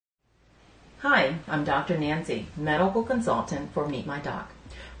Hi, I'm Dr. Nancy, medical consultant for Meet My Doc.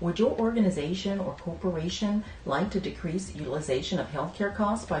 Would your organization or corporation like to decrease utilization of healthcare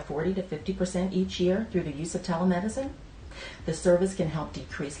costs by 40 to 50% each year through the use of telemedicine? The service can help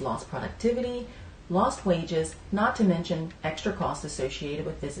decrease lost productivity, lost wages, not to mention extra costs associated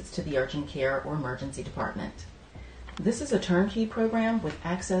with visits to the urgent care or emergency department. This is a turnkey program with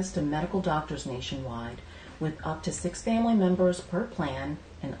access to medical doctors nationwide, with up to 6 family members per plan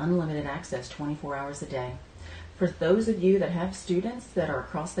and unlimited access 24 hours a day. For those of you that have students that are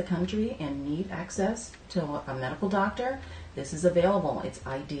across the country and need access to a medical doctor, this is available. It's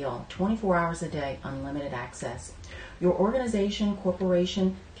ideal. 24 hours a day, unlimited access. Your organization,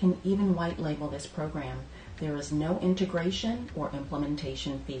 corporation can even white label this program. There is no integration or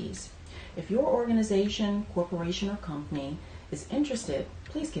implementation fees. If your organization, corporation, or company is interested,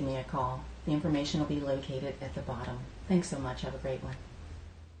 please give me a call. The information will be located at the bottom. Thanks so much. Have a great one.